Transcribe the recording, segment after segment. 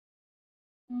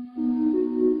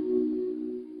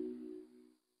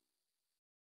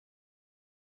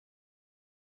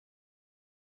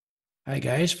Hi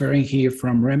guys, Ferring here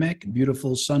from Remek.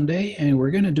 Beautiful Sunday, and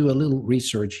we're going to do a little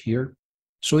research here.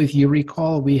 So if you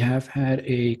recall, we have had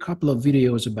a couple of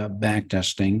videos about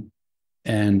backtesting,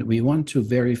 and we want to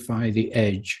verify the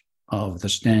edge of the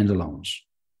standalones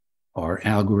or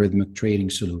algorithmic trading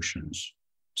solutions.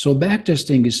 So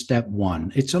backtesting is step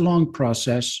one. It's a long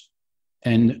process,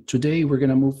 and today we're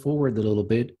going to move forward a little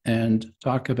bit and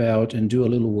talk about and do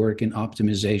a little work in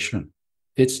optimization.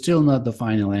 It's still not the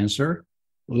final answer.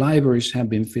 Libraries have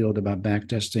been filled about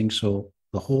backtesting, so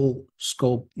the whole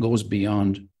scope goes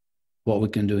beyond what we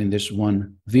can do in this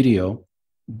one video.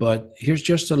 But here's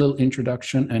just a little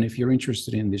introduction, and if you're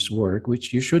interested in this work,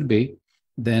 which you should be,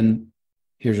 then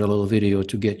here's a little video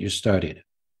to get you started.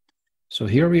 So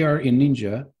here we are in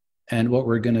Ninja, and what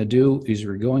we're going to do is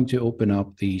we're going to open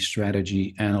up the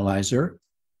strategy analyzer.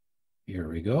 Here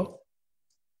we go.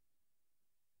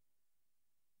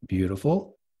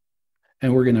 Beautiful.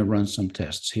 And we're going to run some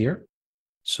tests here.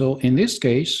 So in this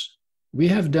case, we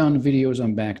have done videos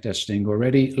on backtesting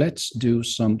already. Let's do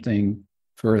something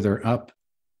further up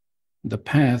the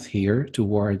path here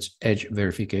towards edge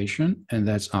verification, and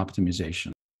that's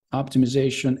optimization.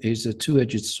 Optimization is a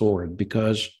two-edged sword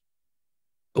because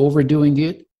overdoing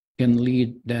it can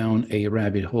lead down a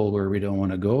rabbit hole where we don't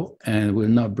want to go and will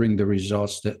not bring the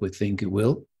results that we think it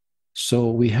will. So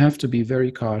we have to be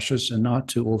very cautious and not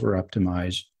to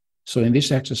over-optimize. So in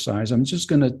this exercise, I'm just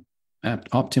going to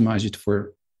optimize it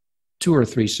for 2 or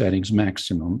 3 settings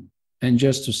maximum, and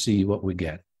just to see what we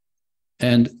get.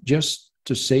 And just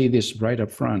to say this right up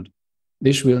front,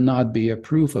 this will not be a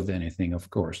proof of anything,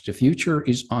 of course. The future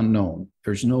is unknown.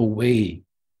 There's no way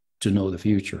to know the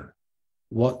future.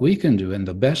 What we can do, and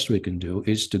the best we can do,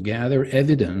 is to gather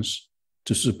evidence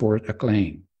to support a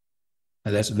claim.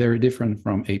 And that's very different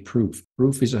from a proof.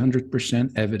 Proof is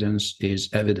 100%, evidence is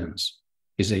evidence.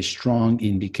 Is a strong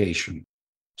indication.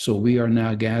 So we are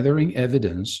now gathering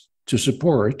evidence to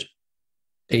support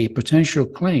a potential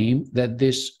claim that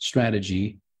this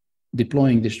strategy,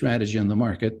 deploying this strategy on the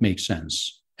market, makes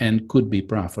sense and could be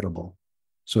profitable.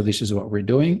 So this is what we're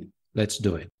doing. Let's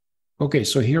do it. Okay,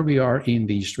 so here we are in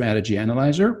the strategy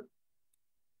analyzer,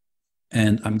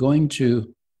 and I'm going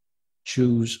to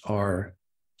choose our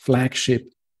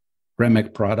flagship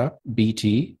Remek product,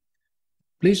 BT.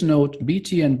 Please note,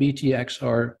 BT and BTX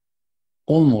are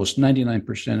almost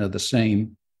 99% of the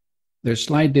same. There's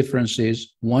slight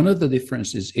differences. One of the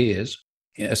differences is,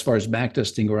 as far as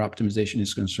backtesting or optimization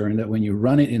is concerned, that when you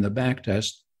run it in the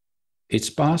backtest,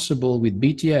 it's possible with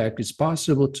BTX, it's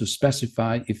possible to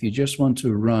specify if you just want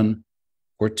to run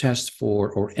or test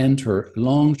for or enter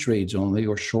long trades only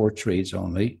or short trades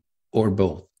only, or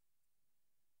both.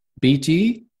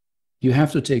 BT, you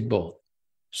have to take both.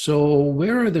 So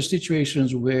where are the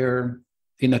situations where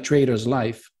in a trader's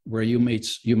life where you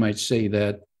might say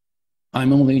that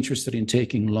I'm only interested in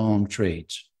taking long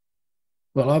trades?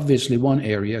 Well, obviously one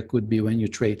area could be when you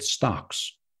trade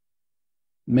stocks.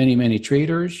 Many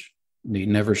traders, they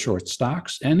never short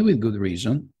stocks, and with good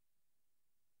reason.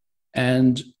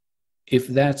 And if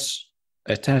that's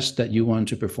a test that you want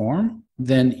to perform,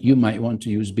 then you might want to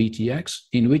use BTX,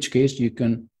 in which case you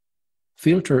can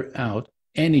filter out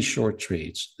any short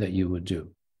trades that you would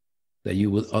do, that you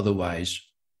would otherwise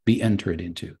be entered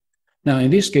into. Now,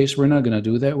 in this case, we're not going to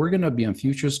do that. We're going to be on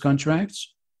futures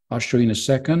contracts. I'll show you in a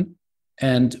second.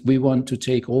 And we want to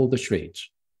take all the trades.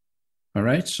 All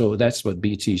right, so that's what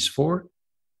BT is for.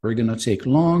 We're going to take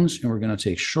longs and we're going to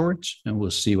take shorts, and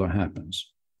we'll see what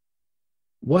happens.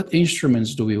 What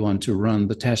instruments do we want to run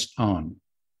the test on?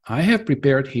 I have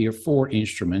prepared here 4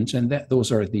 instruments, and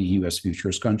those are the US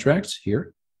futures contracts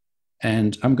here.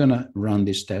 And I'm going to run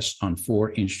this test on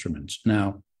 4 instruments.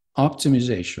 Now,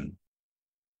 optimization.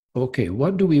 Okay,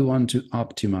 what do we want to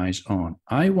optimize on?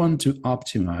 I want to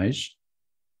optimize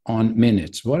on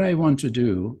minutes. What I want to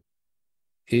do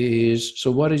is,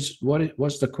 so what's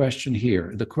the question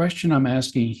here? The question I'm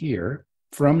asking here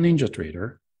from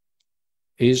NinjaTrader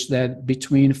is that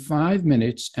between 5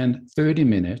 minutes and 30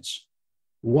 minutes,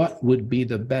 what would be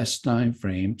the best time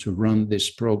frame to run this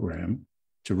program,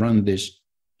 to run this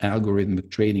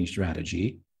algorithmic trading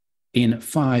strategy in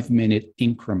 5-minute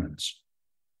increments?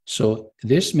 So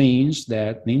this means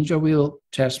that Ninja will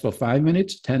test for 5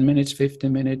 minutes, 10 minutes,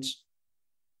 15 minutes,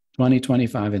 20,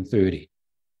 25, and 30,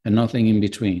 and nothing in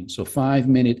between. So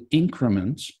 5-minute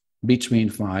increments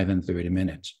between 5 and 30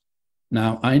 minutes.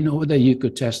 Now, I know that you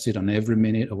could test it on every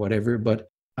minute or whatever, but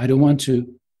I don't want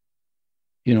to,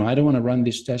 I don't want to run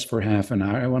this test for half an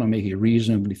hour. I want to make it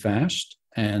reasonably fast.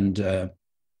 And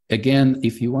Again,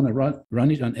 if you want to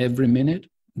run it on every minute,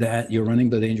 that you're running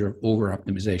the danger of over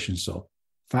optimization. So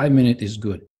 5 minutes is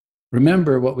good.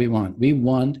 Remember what we want. We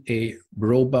want a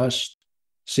robust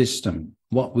system.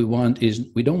 What we want is,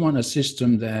 we don't want a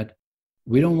system that,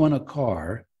 we don't want a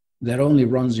car that only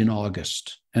runs in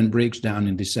August and breaks down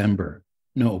in December.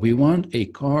 No, we want a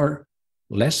car,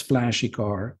 less flashy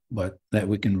car, but that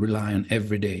we can rely on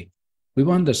every day. We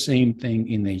want the same thing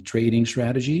in a trading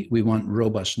strategy. We want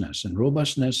robustness. And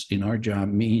robustness in our job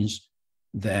means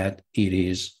that it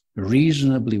is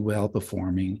reasonably well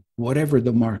performing, whatever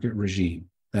the market regime.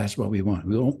 That's what we want.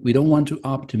 We don't want to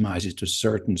optimize it to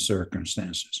certain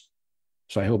circumstances.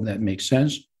 So I hope that makes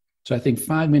sense. So I think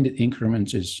 5 minute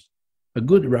increments is a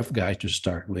good rough guide to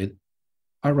start with.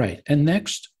 All right. And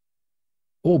next,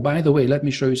 oh, by the way, let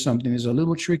me show you something. There's a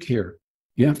little trick here.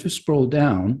 You have to scroll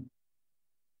down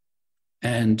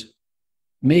and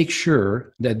make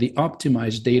sure that the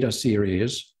optimized data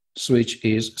series switch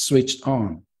is switched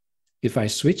on. If I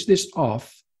switch this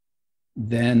off,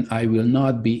 then I will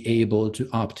not be able to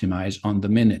optimize on the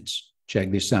minutes.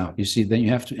 Check this out. You see, then you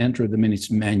have to enter the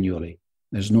minutes manually.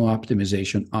 There's no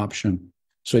optimization option.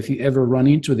 So if you ever run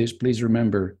into this, please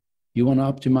remember, you want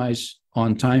to optimize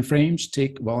on time frames,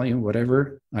 tick, volume,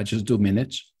 whatever. I just do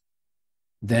minutes.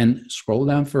 Then scroll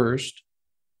down first,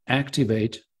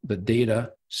 activate the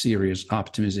data series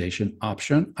optimization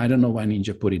option. I don't know why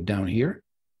Ninja put it down here.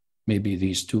 Maybe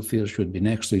these two fields should be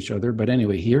next to each other. But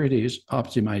anyway, here it is,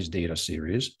 optimize data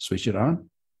series. Switch it on.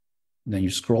 Then you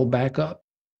scroll back up.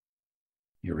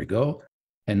 Here we go.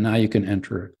 And now you can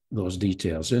enter those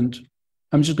details. And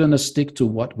I'm just going to stick to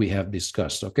what we have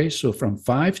discussed. Okay, so from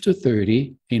 5 to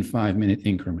 30 in 5 minute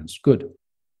increments. Good.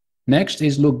 Next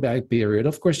is look back period.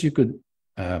 Of course, you could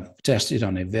test it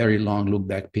on a very long look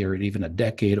back period, even a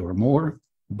decade or more.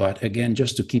 But again,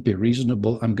 just to keep it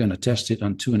reasonable, I'm going to test it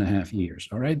on 2.5 years.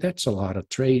 All right, that's a lot of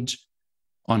trades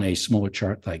on a small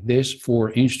chart like this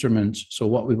for instruments. So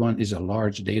what we want is a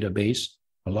large database,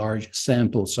 a large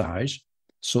sample size,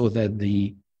 so that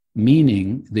the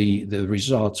meaning, the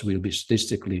results will be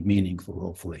statistically meaningful,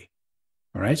 hopefully.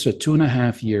 All right, so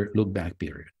 2.5 year look back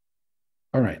period.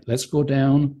 All right, let's go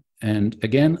down. And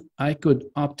again, I could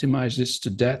optimize this to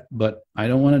death, but I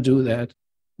don't want to do that,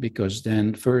 because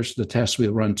then first, the test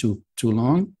will run too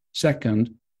long.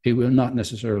 Second, it will not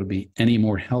necessarily be any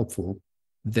more helpful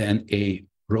than a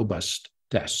robust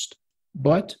test.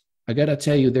 But I got to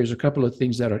tell you, there's a couple of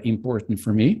things that are important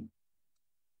for me.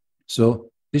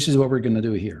 So this is what we're going to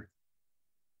do here.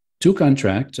 2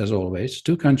 contracts, as always,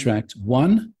 2 contracts,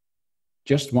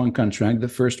 just one contract, the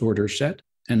first order set,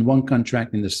 and 1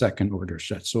 contract in the second order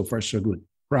set. So far, so good.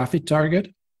 Profit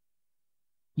target?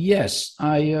 Yes,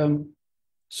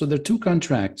 so there are 2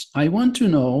 contracts. I want to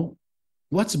know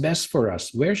what's best for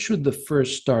us. Where should the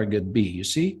first target be, you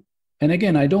see? And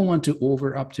again, I don't want to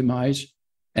over-optimize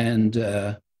and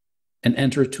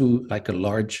enter to like a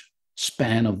large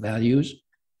span of values.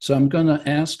 So I'm going to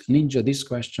ask Ninja this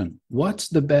question. What's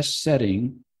the best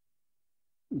setting?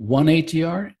 1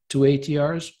 ATR, 2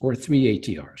 ATRs, or 3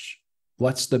 ATRs?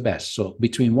 What's the best? So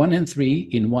between 1 and 3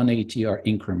 in 1 ATR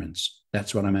increments.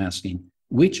 That's what I'm asking.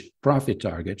 Which profit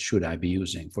target should I be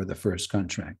using for the first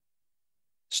contract?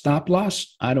 Stop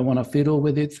loss, I don't want to fiddle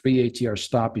with it. 3 ATR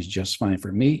stop is just fine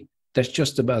for me. That's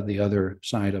just about the other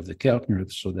side of the calculator,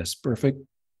 so that's perfect.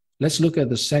 Let's look at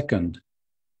the second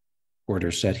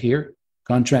order set here.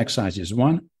 Contract size is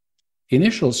 1.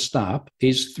 Initial stop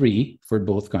is 3 for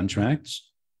both contracts.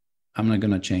 I'm not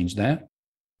going to change that.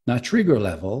 Now, trigger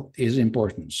level is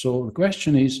important. So the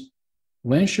question is,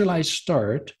 when shall I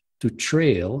start to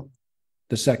trail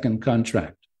the second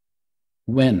contract?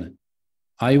 When?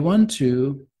 I want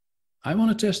to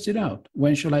test it out.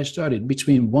 When shall I start it?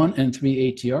 Between 1 and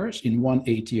 3 ATRs in 1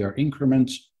 ATR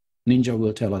increments. Ninja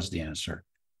will tell us the answer.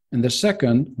 And the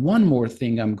second, one more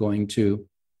thing I'm going to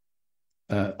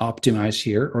optimize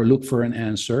here or look for an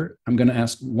answer. I'm going to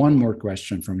ask one more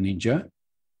question from Ninja.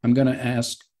 I'm going to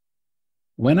ask,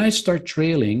 when I start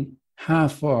trailing, how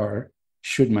far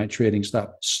should my trading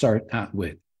stop start out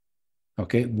with?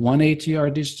 Okay, 1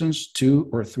 ATR distance, 2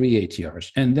 or 3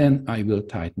 ATRs, and then I will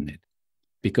tighten it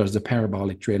because the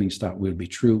parabolic trailing stop will be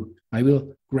true. I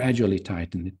will gradually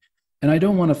tighten it. And I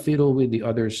don't want to fiddle with the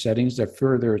other settings that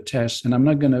further test, and I'm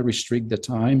not going to restrict the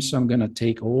time, so I'm going to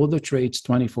take all the trades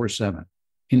 24/7.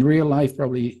 In real life,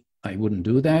 probably I wouldn't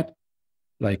do that.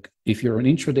 Like if you're an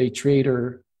intraday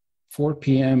trader, 4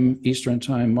 p.m. Eastern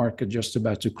time, market just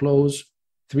about to close,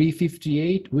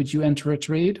 3:58, would you enter a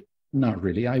trade? Not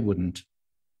really, I wouldn't.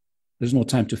 There's no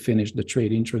time to finish the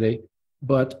trade intraday.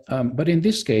 But in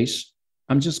this case,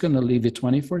 I'm just going to leave it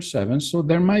 24/7. So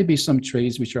there might be some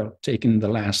trades which are taken in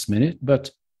the last minute, but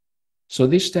so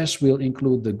this test will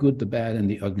include the good, the bad, and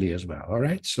the ugly as well. All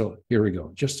right, so here we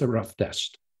go, just a rough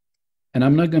test. And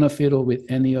I'm not going to fiddle with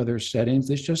any other settings.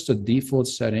 It's just a default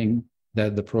setting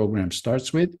that the program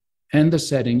starts with and the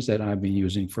settings that I've been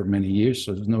using for many years.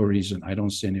 So there's no reason, I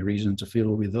don't see any reason to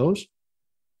fiddle with those.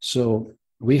 So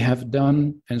we have done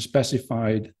and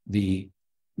specified the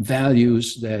values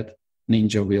that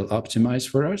Ninja will optimize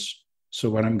for us. So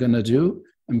what I'm going to do,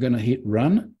 I'm going to hit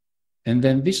run, and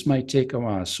then this might take a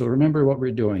while. So remember what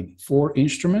we're doing: 4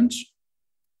 instruments,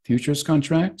 futures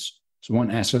contracts, so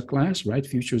one asset class, right?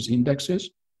 Futures indexes.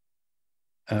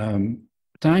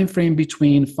 Time frame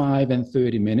between 5 and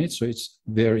 30 minutes, so it's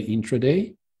very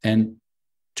intraday, and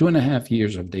 2.5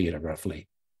 years of data roughly.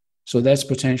 So that's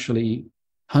potentially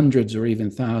hundreds or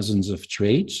even thousands of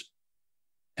trades.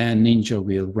 And Ninja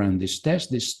will run this test.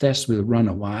 This test will run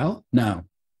a while. Now,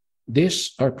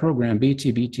 our program,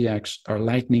 BTBTX, are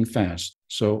lightning fast.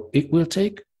 So it will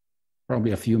take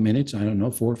probably a few minutes, I don't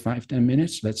know, 4, 5, 10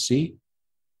 minutes, let's see.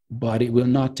 But it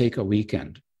will not take a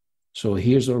weekend. So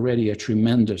here's already a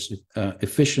tremendous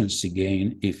efficiency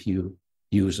gain if you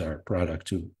use our product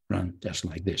to run tests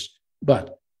like this.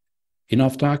 But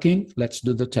enough talking, let's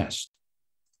do the test.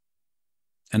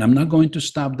 And I'm not going to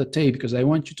stop the tape because I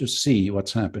want you to see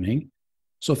what's happening.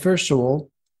 So first of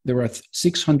all, there are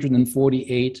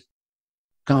 648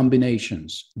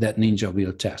 combinations that Ninja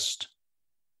will test.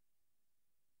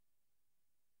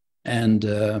 And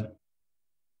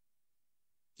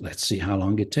let's see how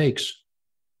long it takes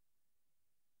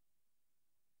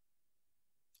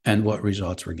and what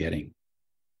results we're getting.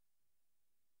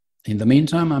 In the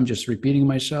meantime, I'm just repeating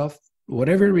myself.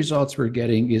 Whatever results we're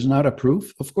getting is not a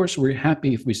proof. Of course, we're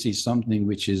happy if we see something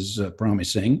which is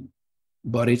promising,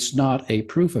 but it's not a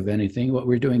proof of anything. What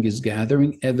we're doing is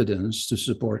gathering evidence to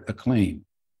support a claim.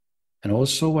 And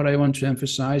also what I want to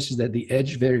emphasize is that the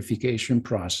edge verification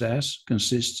process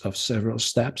consists of several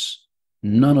steps,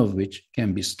 none of which can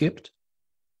be skipped.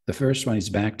 The first one is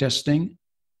backtesting.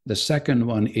 The second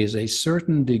one is a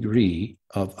certain degree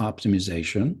of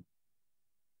optimization.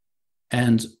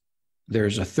 And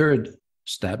there's a third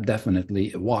step,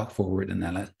 definitely a walk forward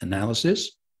analysis,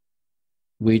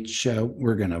 which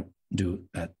we're going to do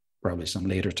at probably some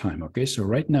later time. Okay, so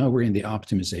right now we're in the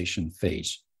optimization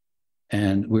phase,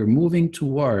 and we're moving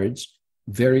towards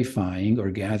verifying or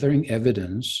gathering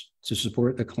evidence to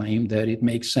support the claim that it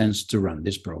makes sense to run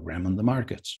this program on the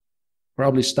markets.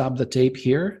 Probably stop the tape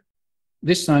here.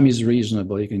 This time is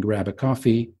reasonable. You can grab a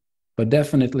coffee. But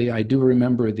definitely, I do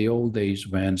remember the old days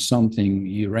when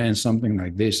you ran something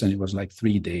like this and it was like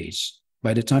 3 days.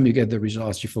 By the time you get the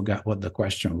results, you forgot what the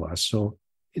question was. So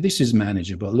this is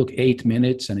manageable. Look, 8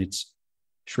 minutes and it's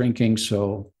shrinking.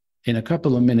 So in a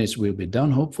couple of minutes, we'll be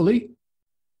done, hopefully.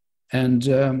 And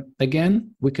again,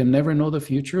 we can never know the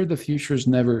future. The future is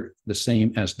never the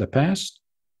same as the past.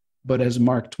 But as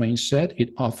Mark Twain said, it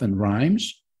often rhymes.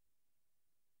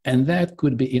 And that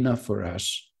could be enough for us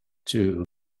to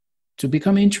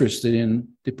become interested in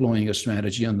deploying a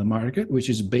strategy on the market, which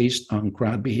is based on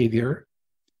crowd behavior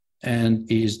and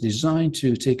is designed to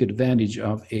take advantage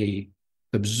of a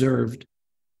observed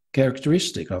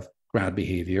characteristic of crowd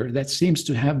behavior that seems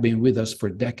to have been with us for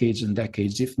decades and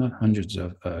decades, if not hundreds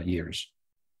of years.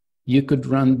 You could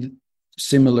run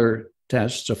similar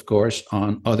tests, of course,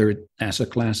 on other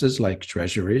asset classes like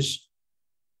treasuries,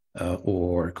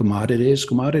 or commodities.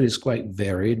 Commodities quite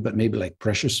varied, but maybe like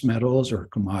precious metals or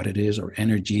commodities or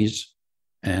energies,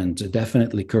 and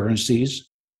definitely currencies.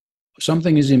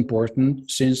 Something is important.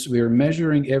 Since we're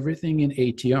measuring everything in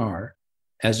ATR,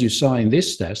 as you saw in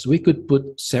this test, we could put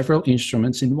several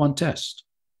instruments in one test.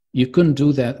 You couldn't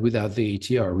do that without the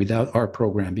ATR, without our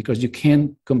program, because you can't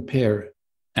compare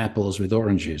apples with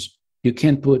oranges. You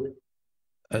can't put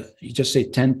you just say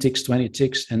 10 ticks, 20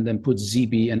 ticks, and then put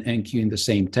ZB and NQ in the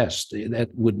same test. That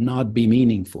would not be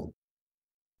meaningful.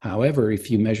 However, if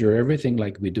you measure everything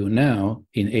like we do now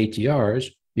in ATRs,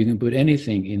 you can put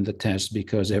anything in the test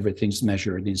because everything's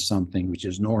measured in something which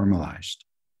is normalized.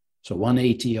 So one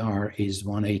ATR is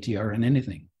one ATR in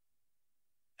anything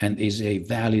and is a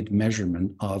valid measurement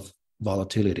of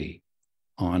volatility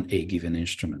on a given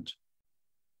instrument.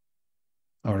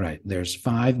 All right, there's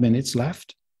 5 minutes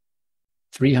left.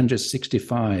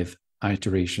 365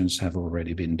 iterations have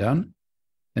already been done,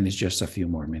 and it's just a few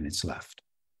more minutes left.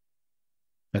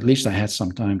 At least I had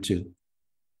some time to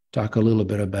talk a little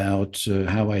bit about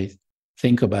how I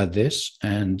think about this,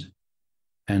 and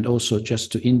also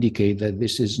just to indicate that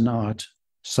this is not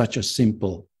such a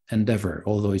simple endeavor,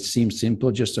 although it seems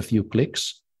simple, just a few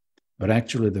clicks, but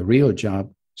actually the real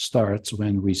job starts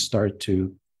when we start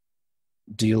to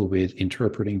deal with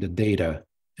interpreting the data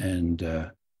and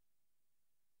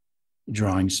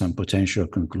drawing some potential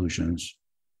conclusions.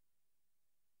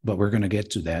 But we're going to get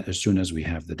to that as soon as we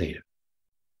have the data.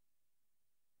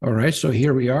 All right, so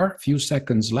here we are, a few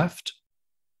seconds left.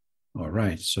 All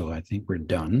right, so I think we're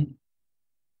done.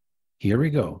 Here we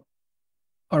go.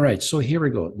 All right, so here we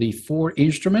go. The 4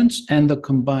 instruments and the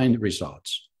combined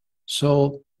results.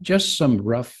 So just some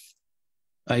rough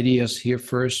ideas here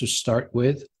first to start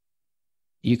with.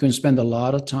 You can spend a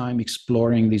lot of time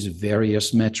exploring these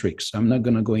various metrics. I'm not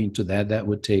going to go into that. That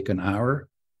would take an hour.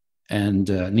 And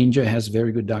Ninja has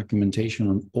very good documentation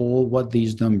on all what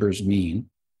these numbers mean.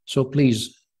 So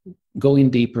please go in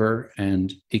deeper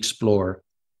and explore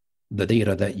the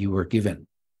data that you were given.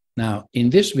 Now, in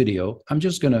this video, I'm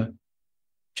just going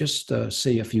to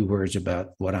say a few words about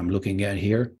what I'm looking at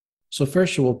here. So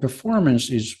first of all, performance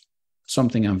is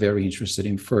something I'm very interested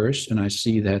in first. And I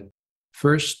see that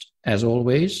first, as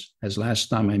always, as last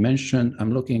time I mentioned,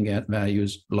 I'm looking at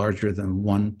values larger than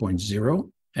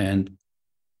 1.0. And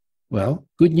well,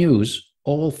 good news,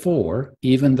 all 4,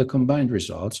 even the combined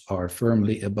results, are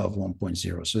firmly above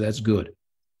 1.0. So that's good.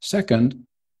 Second,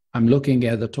 I'm looking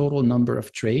at the total number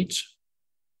of trades,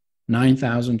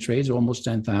 9,000 trades, almost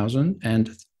 10,000, and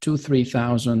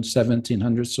 3,000,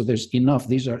 1,700. So there's enough.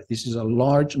 This is a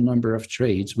large number of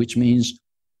trades, which means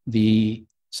the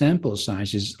sample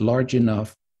size is large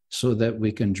enough so that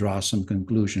we can draw some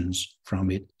conclusions from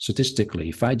it statistically.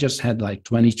 If I just had like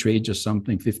 20 trades or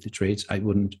something, 50 trades,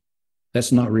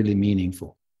 that's not really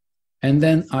meaningful. And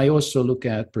then I also look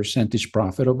at percentage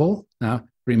profitable. Now,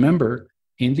 remember,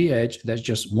 in the edge, that's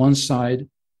just one side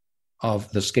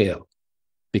of the scale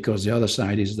because the other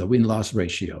side is the win-loss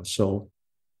ratio. So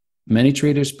many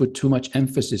traders put too much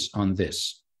emphasis on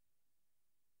this.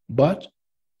 But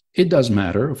it does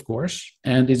matter, of course,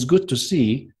 and it's good to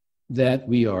see that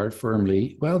we are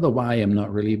firmly, well, the YM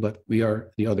not really, but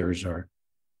the others are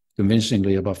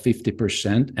convincingly above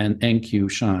 50%, and NQ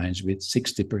shines with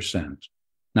 60%.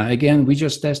 Now, again, we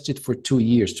just tested for 2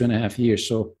 years, 2.5 years,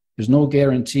 so there's no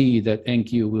guarantee that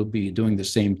NQ will be doing the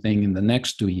same thing in the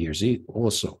next 2 years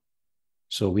also.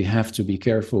 So we have to be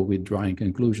careful with drawing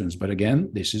conclusions. But again,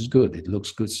 this is good. It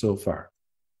looks good so far.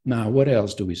 Now, what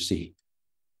else do we see?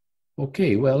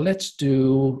 Okay, well, let's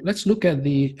look at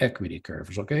the equity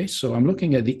curves, okay? So I'm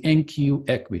looking at the NQ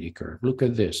equity curve. Look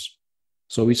at this.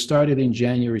 So we started in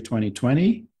January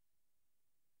 2020.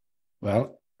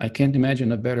 Well, I can't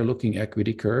imagine a better looking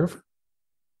equity curve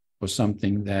or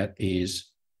something that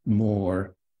is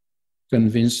more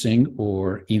convincing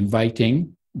or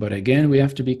inviting. But again, we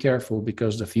have to be careful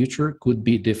because the future could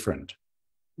be different.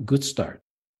 Good start.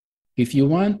 If you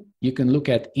want, you can look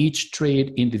at each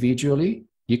trade individually.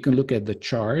 You can look at the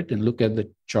chart and look at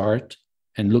the chart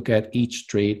and look at each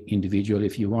trade individually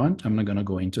if you want. I'm not going to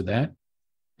go into that.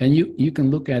 And you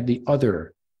can look at the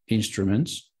other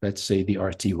instruments, let's say the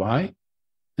RTY,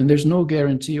 and there's no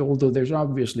guarantee, although there's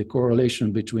obviously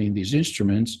correlation between these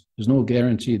instruments, there's no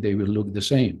guarantee they will look the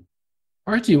same.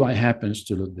 RTY happens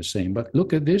to look the same, but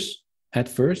look at this. At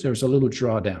first, there's a little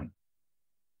drawdown.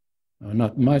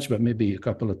 Not much, but maybe a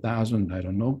couple of thousand, I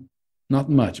don't know. Not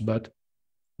much, but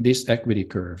this equity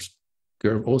curve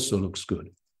also looks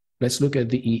good. Let's look at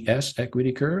the ES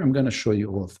equity curve. I'm going to show you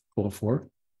all 4.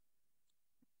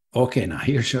 Okay, now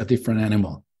here's a different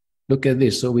animal. Look at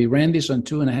this. So we ran this on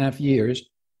 2.5 years,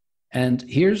 and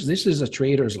this is a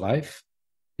trader's life.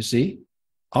 You see,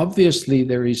 obviously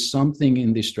there is something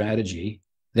in this strategy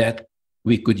that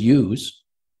we could use,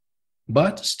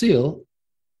 but still,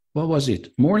 what was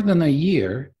it? More than a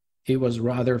year, it was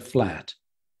rather flat.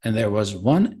 And there was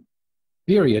one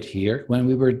period here when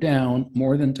we were down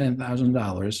more than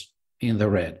 $10,000 in the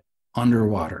red,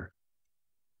 underwater.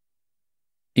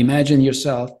 Imagine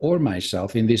yourself or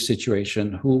myself in this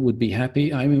situation. Who would be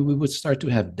happy? I mean, we would start to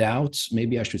have doubts.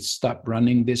 Maybe I should stop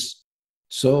running this.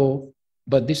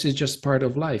 But this is just part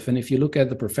of life. And if you look at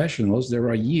the professionals, there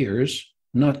are years,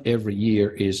 not every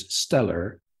year is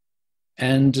stellar.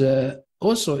 And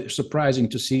also surprising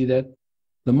to see that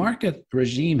the market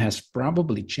regime has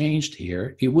probably changed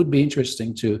here. It would be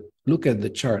interesting to look at the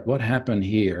chart. What happened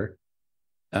here?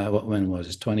 When was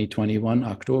it? 2021,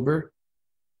 October?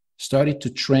 Started to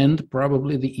trend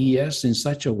probably the ES in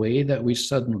such a way that we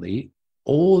suddenly,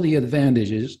 all the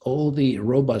advantages, all the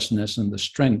robustness and the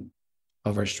strength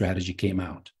of our strategy came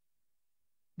out.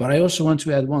 But I also want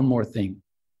to add one more thing.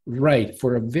 Right,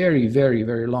 for a very, very,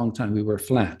 very long time, we were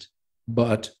flat,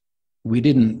 but we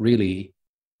didn't really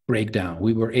break down.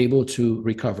 We were able to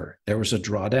recover. There was a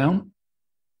drawdown,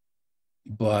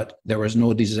 but there was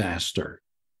no disaster.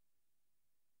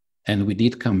 and we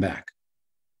did come back.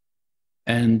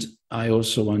 And I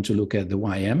also want to look at the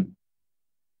YM.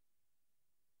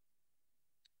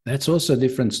 That's also a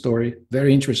different story.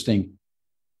 Very interesting.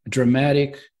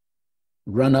 Dramatic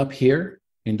run up here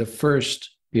in the first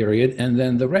period, and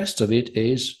then the rest of it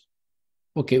is,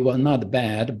 okay, well, not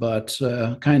bad, but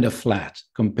kind of flat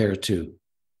compared to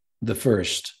the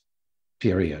first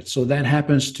period. So that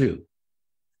happens too.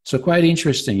 So quite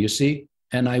interesting, you see,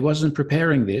 and I wasn't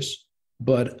preparing this,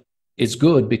 but it's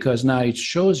good because now it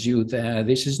shows you that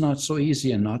this is not so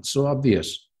easy and not so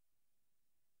obvious.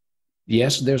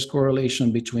 Yes, there's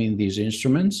correlation between these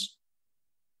instruments,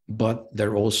 but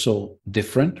they're also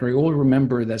different. We all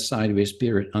remember that sideways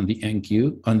period on the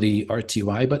NQ, on the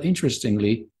RTY, but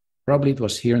interestingly, probably it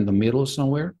was here in the middle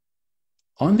somewhere.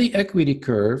 On the equity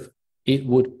curve, it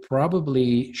would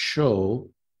probably show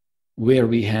where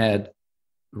we had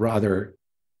rather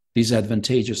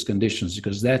disadvantageous conditions,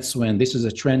 because that's when this is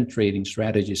a trend trading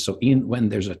strategy. So when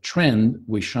there's a trend,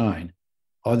 we shine.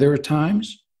 Other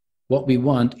times, what we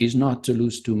want is not to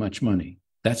lose too much money.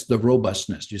 That's the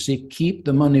robustness. You see, keep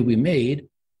the money we made,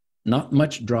 not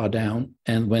much drawdown,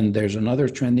 and when there's another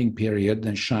trending period,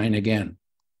 then shine again.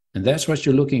 And that's what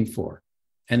you're looking for.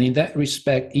 And in that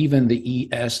respect, even the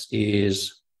ES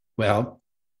is, well,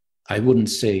 I wouldn't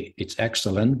say it's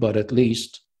excellent, but at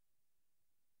least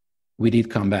we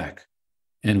did come back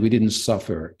and we didn't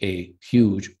suffer a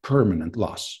huge permanent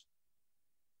loss.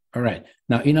 All right,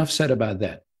 now enough said about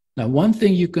that. Now, one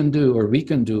thing you can do, or we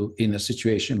can do in a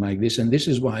situation like this, and this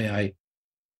is why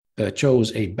I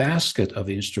chose a basket of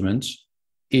instruments,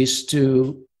 is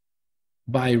to,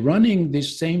 by running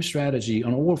this same strategy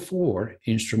on all four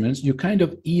instruments, you kind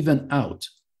of even out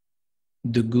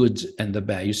the good and the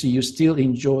bad. You see, you still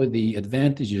enjoy the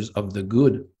advantages of the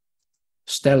good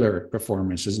stellar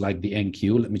performances like the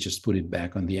NQ. Let me just put it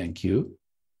back on the NQ.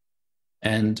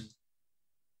 And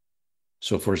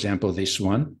so, for example, this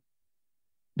one,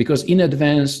 because in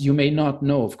advance, you may not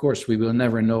know, of course, we will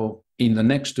never know in the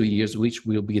next 2 years which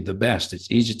will be the best. It's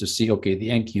easy to see, okay, the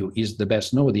NQ is the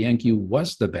best. No, the NQ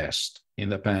was the best in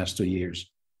the past 2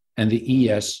 years. And the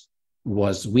ES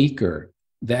was weaker.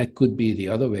 That could be the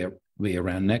other way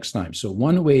around next time. So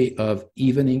one way of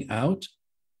evening out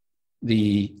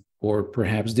or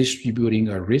perhaps distributing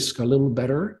our risk a little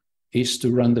better is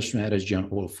to run the strategy on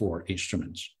all four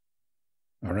instruments.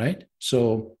 All right.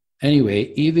 So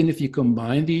anyway, even if you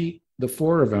combine the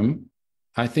four of them,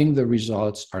 I think the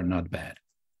results are not bad.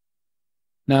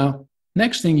 Now,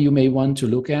 next thing you may want to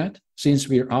look at, since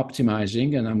we're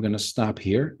optimizing, and I'm going to stop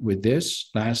here with this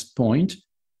last point,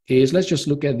 is let's just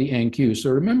look at the NQ.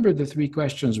 So remember the three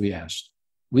questions we asked.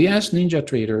 We asked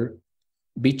NinjaTrader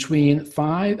between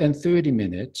 5 and 30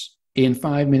 minutes in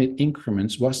 5-minute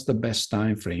increments, what's the best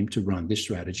time frame to run this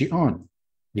strategy on?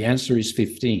 The answer is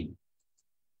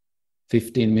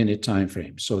 15-minute time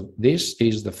frame. So this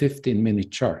is the 15-minute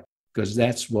chart, because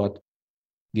that's what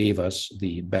gave us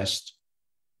the best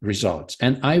results.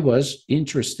 And I was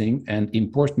interesting and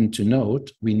important to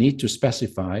note, we need to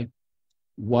specify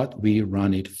what we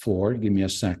run it for. Give me a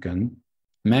second.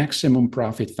 Maximum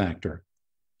profit factor.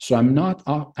 So I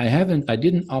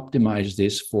didn't optimize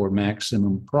this for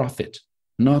maximum profit,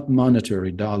 not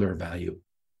monetary dollar value.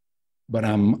 But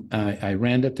I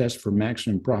ran the test for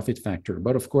maximum profit factor.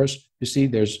 But of course, you see,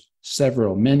 there's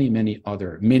many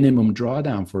other. Minimum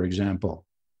drawdown, for example.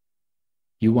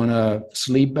 You want to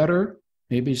sleep better?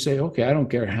 Maybe say, okay, I don't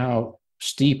care how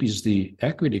steep is the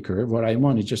equity curve. What I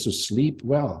want is just to sleep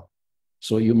well.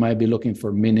 So you might be looking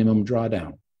for minimum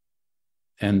drawdown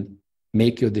and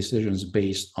make your decisions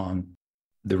based on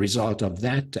the result of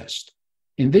that test.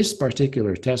 In this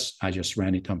particular test, I just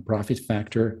ran it on profit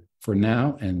factor for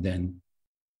now, and then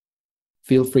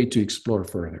feel free to explore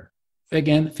further.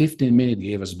 Again, 15-minute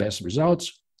gave us best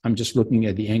results. I'm just looking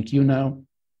at the NQ now,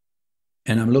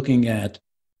 and I'm looking at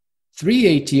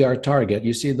 3 ATR target.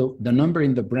 You see the number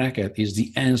in the bracket is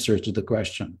the answer to the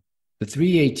question. The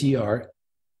 3 ATR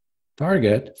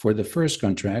target for the first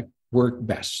contract worked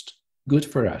best. Good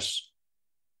for us.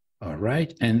 All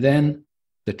right. And then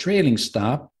the trailing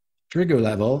stop, trigger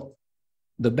level,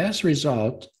 the best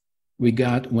result we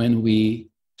got when we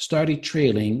started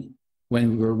trailing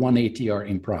when we were 1 ATR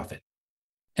in profit.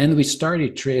 And we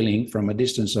started trailing from a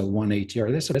distance of 1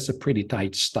 ATR. That's a pretty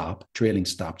tight stop, trailing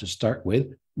stop to start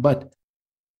with. But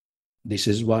this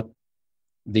is what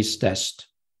this test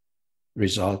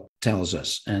result tells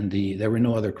us. And there were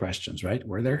no other questions, right?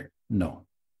 Were there? No.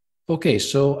 Okay,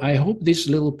 so I hope this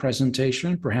little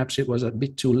presentation, perhaps it was a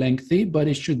bit too lengthy, but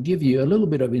it should give you a little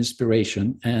bit of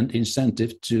inspiration and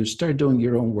incentive to start doing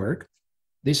your own work.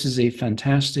 This is a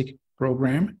fantastic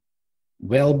program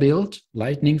well-built,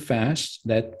 lightning fast.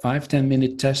 That 5-10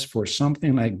 minute test for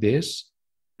something like this,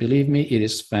 believe me, it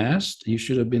is fast. You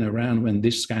should have been around when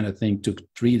this kind of thing took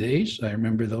 3 days. I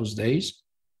remember those days.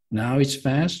 Now it's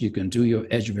fast. You can do your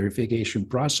edge verification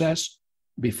process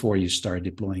before you start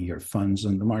deploying your funds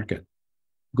on the market.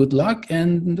 Good luck,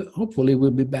 and hopefully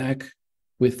we'll be back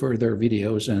with further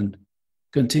videos and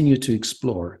continue to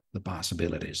explore the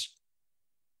possibilities.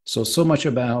 So much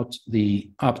about the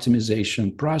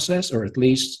optimization process, or at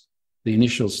least the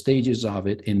initial stages of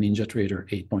it in NinjaTrader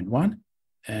 8.1,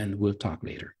 and we'll talk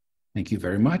later. Thank you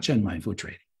very much, and mindful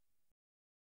trading.